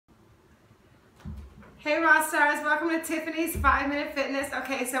Hey Rock Stars, welcome to Tiffany's 5-Minute Fitness.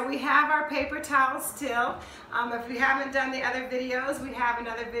 Okay, so we have our paper towels still. If we haven't done the other videos, we have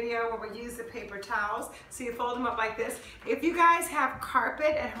another video where we use the paper towels. So you fold them up like this. If you guys have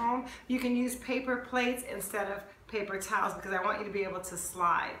carpet at home, you can use paper plates instead of paper towels because I want you to be able to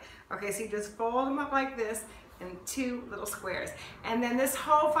slide. Okay, so you just fold them up like this in two little squares. And then this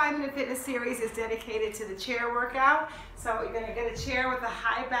whole 5-Minute Fitness series is dedicated to the chair workout. So you're gonna get a chair with a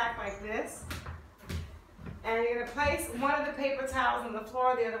high back like this. And you're going to place one of the paper towels on the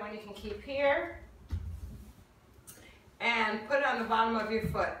floor, the other one you can keep here. And put it on the bottom of your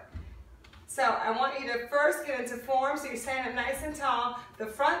foot. So I want you to first get into form, so you're standing up nice and tall. The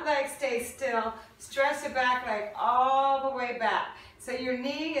front leg stays still. Stretch the back leg all the way back. So your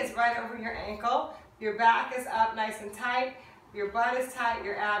knee is right over your ankle. Your back is up nice and tight. Your butt is tight,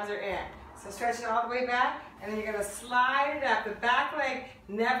 your abs are in. So stretch it all the way back, and then you're gonna slide it up. The back leg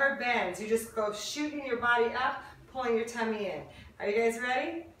never bends. You just go shooting your body up, pulling your tummy in. Are you guys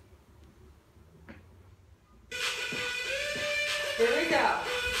ready? Here we go.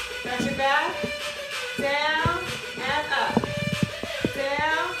 Stretch your back, down and up.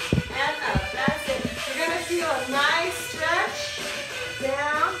 Down and up, that's it. You're gonna feel a nice stretch.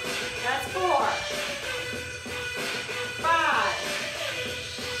 Down, that's 4, 5,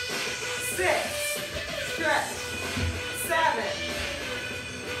 6, stretch, 7,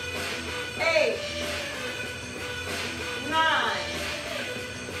 8, 9,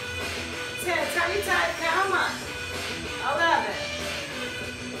 10, tummy tight, count 1, 11,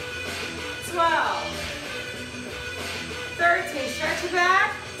 12, 13, stretch your back,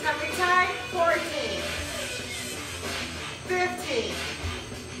 tummy tight, 14, 15,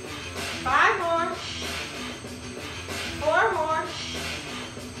 5 more, 4 more,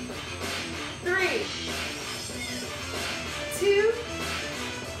 3, 2,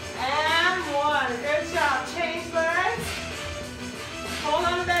 and 1. Good job. Change legs. Hold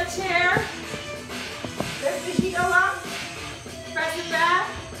on to that chair. Lift the heel up. Press it back.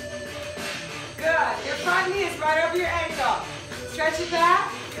 Good. Your front knee is right over your ankle. Stretch it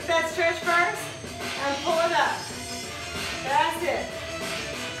back. Get that stretch first. And pull it up. That's it.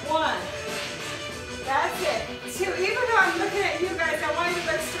 1. That's it. 2. Even though I'm looking at you guys, I want you to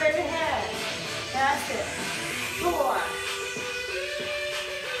look straight ahead. That's it. 4,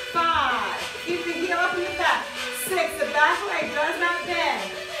 5. Keep the heel up in the back. 6. The back leg does not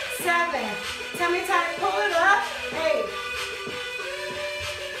bend. 7. Tummy tight. Pull it up. 8,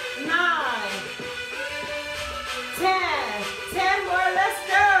 9, 10. 10 more. Let's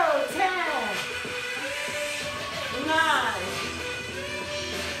go. 10, 9,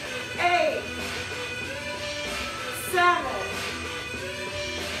 8, 7,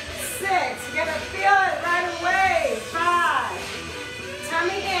 6. You're gonna feel it right away. 5.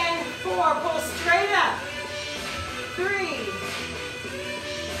 Tummy in. 4. Pull straight up. 3,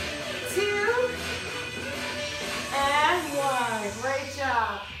 2, and 1. Great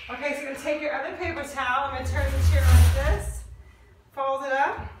job. Okay, so you're gonna take your other paper towel. I'm gonna turn the chair like this. Fold it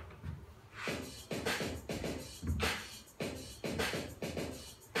up.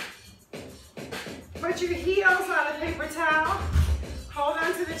 Put your heels on the paper towel. Hold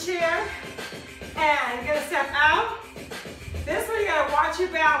on to the chair. And you're gonna step out. This one, you gotta watch your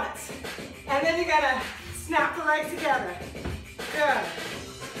balance. And then you're gonna snap the legs together. Good.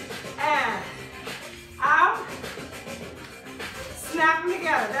 And out. Snap them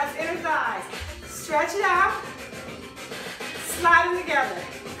together. That's inner thighs. Stretch it out. Slide them together.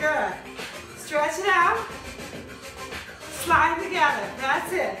 Good. Stretch it out. Slide them together.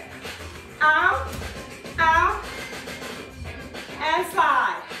 That's it. Out, out, and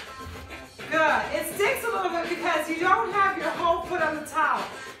slide. Good. It sticks a little bit because you don't have your whole foot on the towel,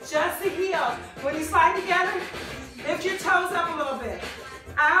 just the heels. When you slide together, lift your toes up a little bit.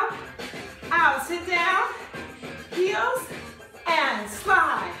 Out, out. Sit down, heels, and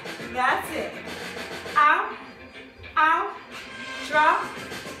slide. That's it. Out, out, drop,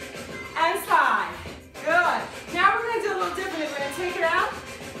 and slide. Good. Now we're going to do a little differently. We're going to take it out.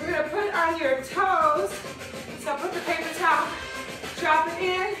 We're going to put it on your toes. So put the paper towel, drop it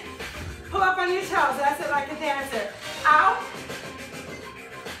in, pull up on your toes. That's it, like a dancer. Out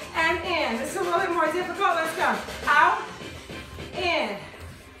and in. This is a little bit more difficult. Let's go. Out, in,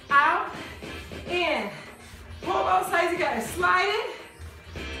 out, in. Pull both sides together. Slide it.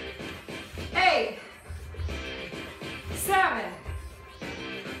 8, 7,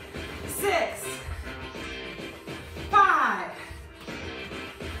 6, 5,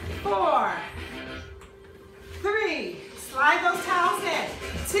 4, 3, slide those towels in,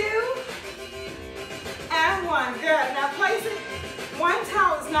 2, and 1, good. Now place it, one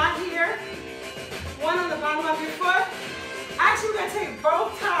towel is not here, one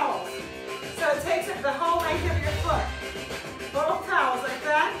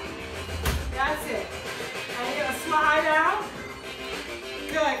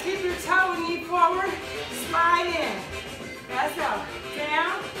Keep your toe and knee forward. Slide in. Let's go.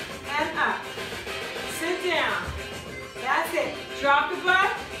 Down and up. Sit down. That's it. Drop the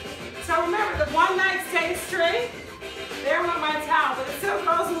butt. So remember, the one leg stays straight. There went my towel, but it still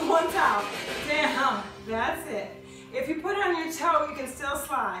goes with one towel. Down. That's it. If you put it on your toe, you can still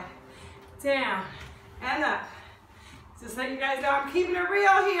slide. Down and up. Just let you guys know I'm keeping it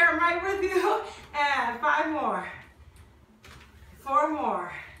real here. I'm right with you. And 5 more. 4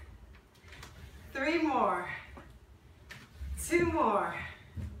 more. 3 more. 2 more.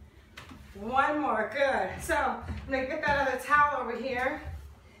 1 more. Good. So I'm going to get that other towel over here.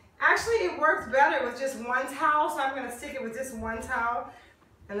 Actually, it works better with just one towel, so I'm going to stick it with just one towel.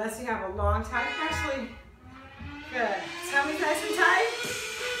 Unless you have a long towel. Actually, good. Tummy's nice and tight.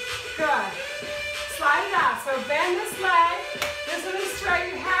 Good. Slide it out. So bend this leg. This one is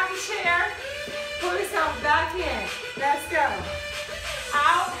straight. You have a chair. Pull yourself back in. Let's go.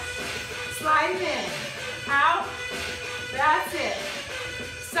 Out. Slide it in. Out. That's it.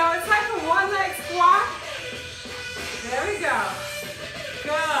 So it's like a one leg squat. There we go.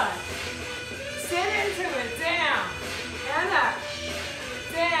 Good. Sit into it. Down and up.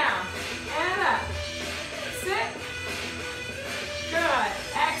 Down and up. Sit. Good.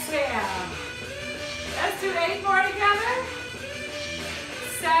 Exhale. Let's do 8 more together.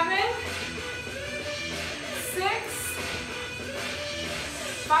 7, 6,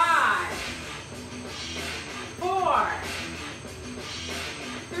 5, 4,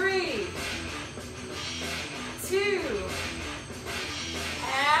 3, 2,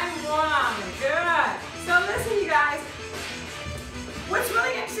 and 1. Good. So listen, you guys. What's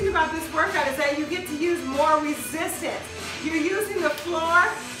really interesting about this workout is that you get to use more resistance. You're using the floor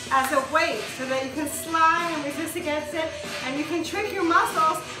as a weight so that you can slide and resist against it, and you can trick your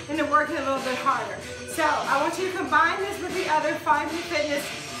muscles into working a little bit harder. So I want you to combine this with the other 5 Minute Fitness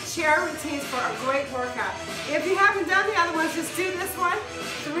chair routines for a great workout. If you haven't done the other ones, just do this one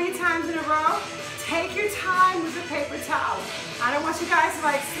 3 times in a row. Take your time with the paper towel. I don't want you guys to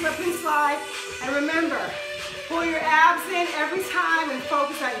like slip and slide. And remember, pull your abs in every time and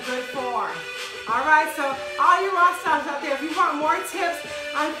focus on good form. All right, so all you rock stars out there, if you want more tips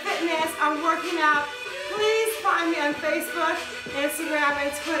on fitness, on working out, please find me on Facebook, Instagram,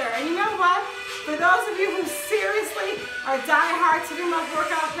 and Twitter. And you know what? For those of you who seriously are die-hard Tiffany Rothe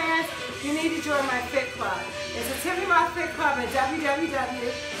workout fans, you need to join my Fit Club. It's a Tiffany Rothe Fit Club at www.trfc.club.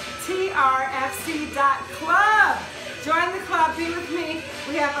 Join the club, be with me.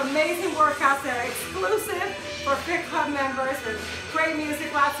 We have amazing workouts that are exclusive for Fit Club members with great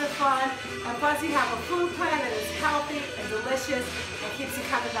music, lots of fun. And plus you have a food plan that is healthy and delicious and keeps you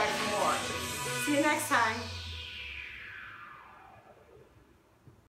coming back for more. See you next time.